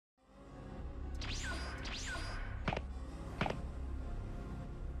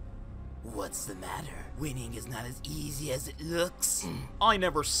What's the matter? Winning is not as easy as it looks. I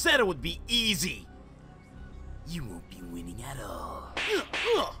never said it would be easy. You won't be winning at all.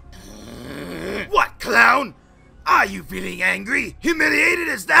 What, clown? Are you feeling angry? Humiliated?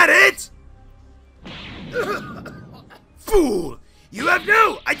 Is that it? Fool! You have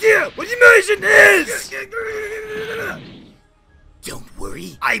no idea what humiliation is! Don't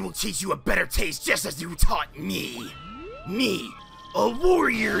worry. I will teach you a better taste just as you taught me. Me, a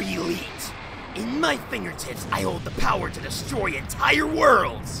warrior elite. In my fingertips, I hold the power to destroy entire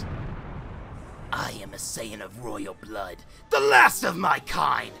worlds. I am a Saiyan of royal blood, the last of my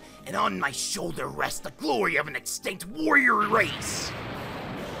kind, and on my shoulder rests the glory of an extinct warrior race.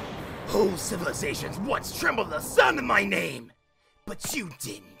 Whole civilizations once trembled at the sound of my name, but you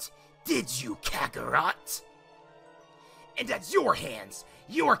didn't, did you, Kakarot? And at your hands,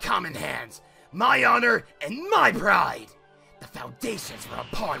 your common hands, my honor and my pride, the foundations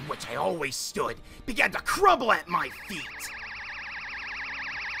upon which I always stood began to crumble at my feet.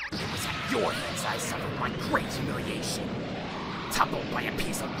 It was at your hands I suffered my great humiliation, toppled by a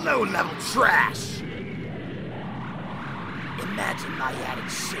piece of low-level trash. Imagine my added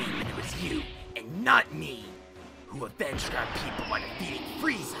shame when it was you, and not me, who avenged our people by defeating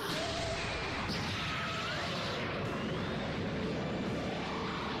Frieza.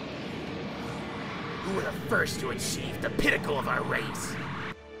 Who were the first to achieve the pinnacle of our race.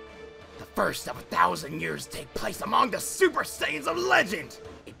 The first of 1,000 years to take place among the Super Saiyans of legend.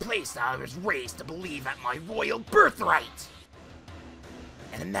 A place that I was raised to believe at my royal birthright.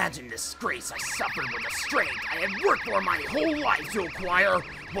 And imagine the disgrace I suffered when the strength I had worked for my whole life to acquire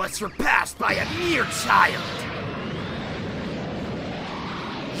was surpassed by a mere child.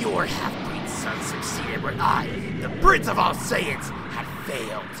 Your half-breed son succeeded where I, the Prince of all Saiyans, had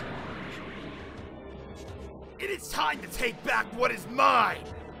failed. It is time to take back what is mine!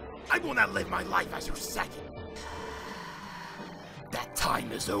 I will not live my life as your second. That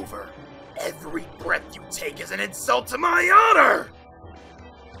time is over. Every breath you take is an insult to my honor!